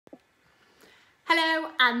Hello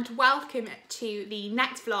and welcome to the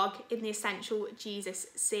next vlog in the Essential Jesus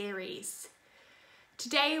series.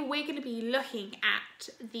 Today we're going to be looking at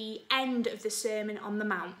the end of the Sermon on the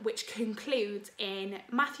Mount, which concludes in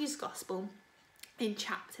Matthew's Gospel in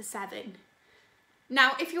chapter 7.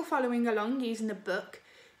 Now, if you're following along using the book,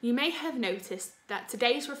 you may have noticed that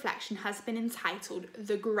today's reflection has been entitled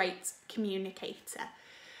The Great Communicator.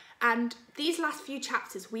 And these last few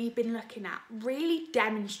chapters we've been looking at really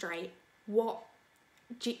demonstrate what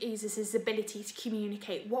Jesus' ability to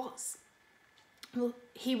communicate was. Well,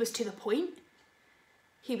 he was to the point,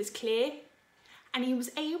 he was clear, and he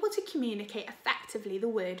was able to communicate effectively the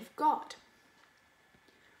word of God.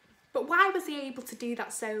 But why was he able to do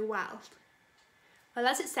that so well? Well,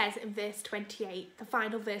 as it says in verse 28, the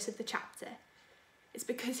final verse of the chapter, it's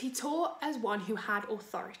because he taught as one who had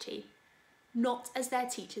authority, not as their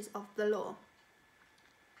teachers of the law.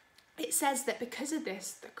 It says that because of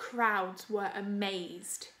this, the crowds were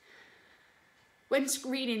amazed. When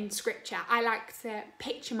reading scripture, I like to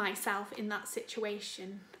picture myself in that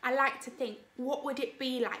situation. I like to think, what would it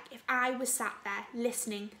be like if I was sat there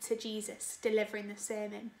listening to Jesus delivering the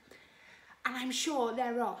sermon? And I'm sure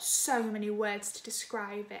there are so many words to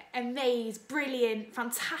describe it. Amazed, brilliant,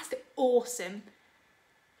 fantastic, awesome.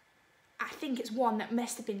 I think it's one that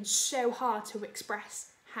must have been so hard to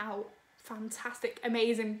express how fantastic,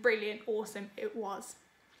 amazing, brilliant, awesome it was.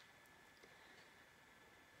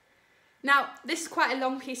 Now, this is quite a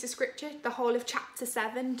long piece of scripture, the whole of chapter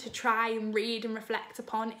 7, to try and read and reflect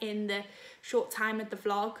upon in the short time of the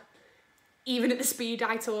vlog, even at the speed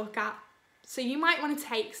I talk at. So you might want to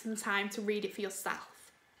take some time to read it for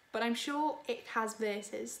yourself, but I'm sure it has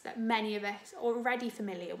verses that many of us are already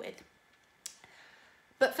familiar with.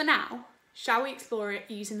 But for now, shall we explore it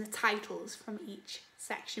using the titles from each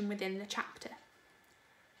section within the chapter?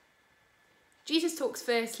 Jesus talks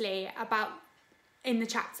firstly in the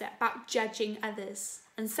chapter about judging others,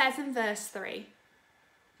 and says in verse 3,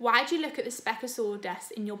 "Why do you look at the speck of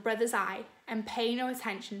sawdust in your brother's eye and pay no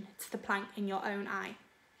attention to the plank in your own eye?"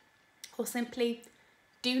 Or simply,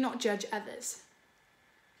 do not judge others.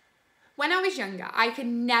 When I was younger, I could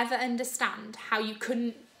never understand how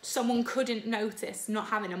someone couldn't notice not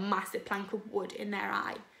having a massive plank of wood in their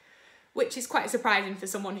eye, which is quite surprising for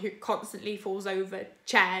someone who constantly falls over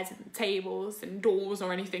chairs and tables and doors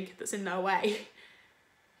or anything that's in their way.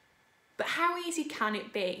 But how easy can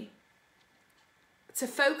it be to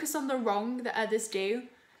focus on the wrong that others do,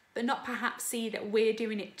 but not perhaps see that we're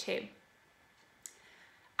doing it too?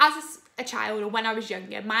 As a child, or when I was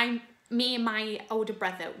younger, me and my older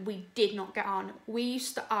brother, we did not get on. We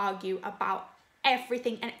used to argue about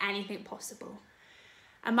everything and anything possible.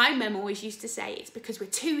 And my mum always used to say it's because we're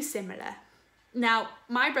too similar. Now,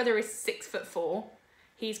 my brother is 6'4".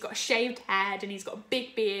 He's got a shaved head and he's got a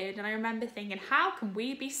big beard. And I remember thinking, how can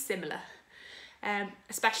we be similar?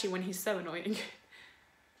 Especially when he's so annoying.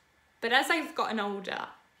 But as I've gotten older,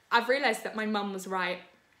 I've realised that my mum was right.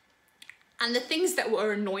 And the things that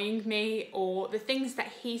were annoying me, or the things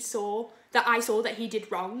that I saw that he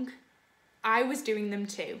did wrong, I was doing them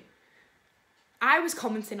too. I was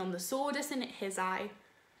commenting on the sawdust in his eye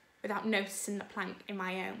without noticing the plank in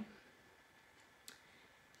my own.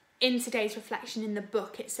 In today's reflection in the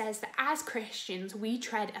book, it says that as Christians, we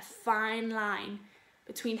tread a fine line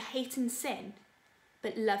between hating sin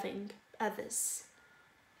but loving others.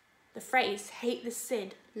 The phrase, hate the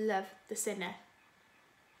sin, love the sinner.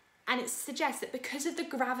 And it suggests that because of the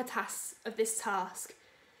gravitas of this task,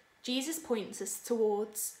 Jesus points us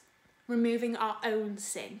towards removing our own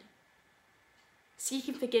sin,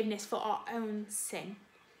 seeking forgiveness for our own sin,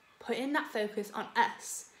 putting that focus on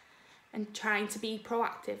us and trying to be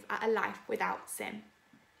proactive at a life without sin.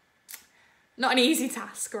 Not an easy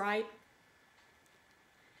task, right?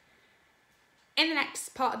 In the next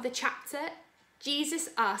part of the chapter, Jesus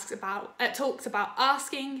talks about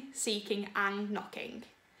asking, seeking and knocking.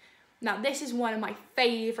 Now, this is one of my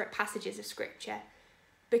favourite passages of scripture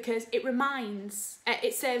because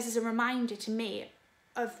it serves as a reminder to me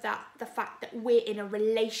of the fact that we're in a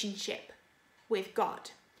relationship with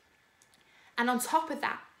God. And on top of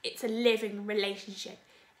that, it's a living relationship.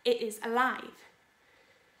 It is alive.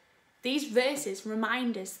 These verses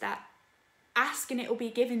remind us that ask and it will be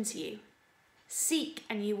given to you. Seek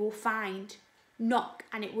and you will find. Knock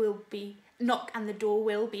and the door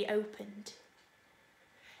will be opened.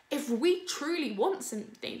 If we truly want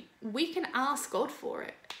something, we can ask God for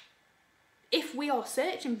it. If we are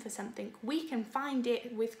searching for something, we can find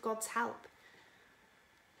it with God's help.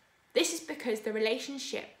 This is because the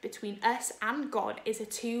relationship between us and God is a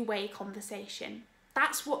two-way conversation.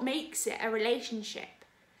 That's what makes it a relationship.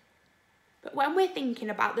 But when we're thinking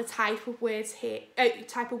about the type of words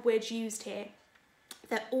used here,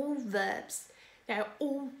 they're all verbs. They're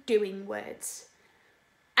all doing words.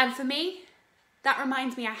 And for me, that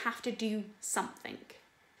reminds me I have to do something.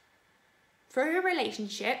 For a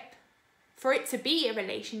relationship, for it to be a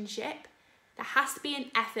relationship, there has to be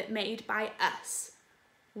an effort made by us.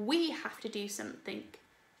 We have to do something.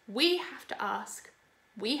 We have to ask.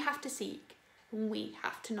 We have to seek. And we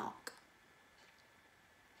have to knock.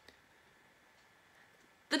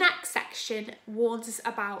 The next section warns us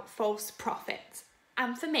about false prophets.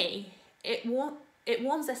 And for me, it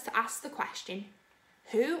warns us to ask the question,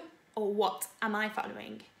 who or what am I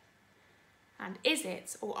following? And is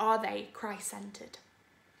it or are they Christ-centred?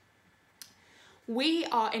 We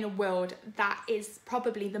are in a world that is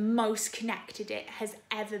probably the most connected it has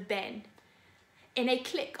ever been. In a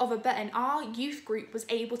click of a button, our youth group was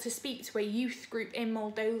able to speak to a youth group in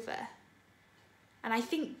Moldova. And I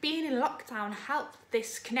think being in lockdown helped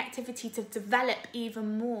this connectivity to develop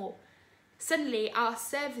even more. Suddenly, our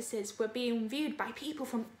services were being viewed by people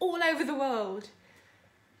from all over the world.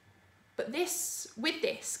 But with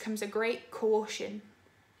this comes a great caution.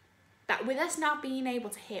 That with us now being able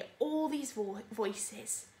to hear all these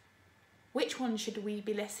voices, which one should we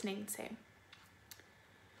be listening to?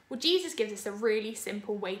 Well, Jesus gives us a really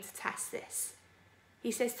simple way to test this.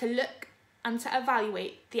 He says to look and to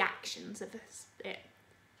evaluate the actions of it,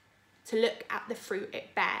 to look at the fruit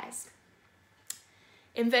it bears.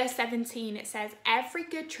 In verse 17 it says, every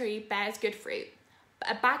good tree bears good fruit,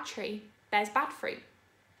 but a bad tree bears bad fruit.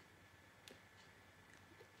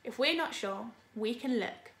 If we're not sure, we can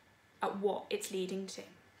look at what it's leading to.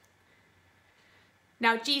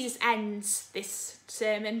 Now Jesus ends this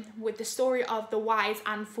sermon with the story of the wise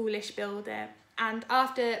and foolish builder. And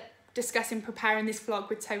after preparing this vlog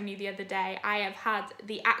with Tony the other day, I have had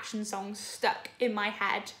the action song stuck in my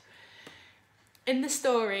head. In the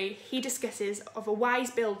story, he discusses of a wise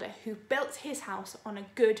builder who built his house on a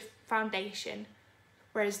good foundation,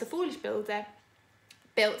 whereas the foolish builder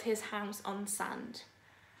built his house on sand.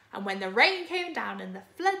 And when the rain came down and the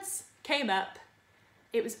floods came up,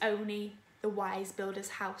 it was only the wise builder's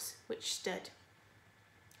house which stood.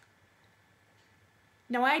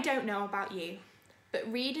 Now, I don't know about you,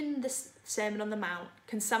 but reading the Sermon on the Mount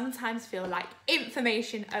can sometimes feel like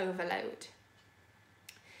information overload.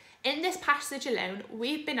 In this passage alone,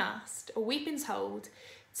 we've been told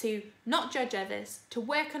to not judge others, to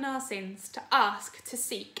work on our sins, to ask, to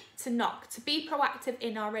seek, to knock, to be proactive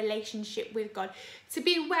in our relationship with God, to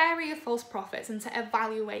be wary of false prophets and to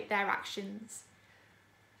evaluate their actions.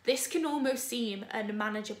 This can almost seem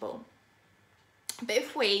unmanageable. But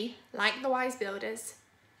if we, like the wise builders,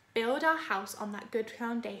 build our house on that good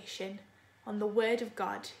foundation, on the word of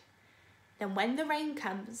God, then when the rain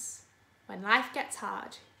comes, when life gets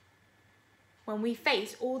hard, when we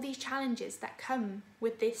face all these challenges that come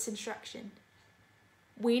with this instruction,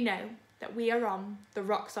 we know that we are on the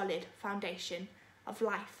rock-solid foundation of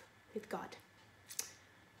life with God.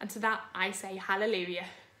 And to that I say hallelujah.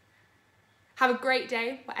 Have a great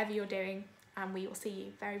day, whatever you're doing, and we will see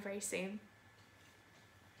you very, very soon.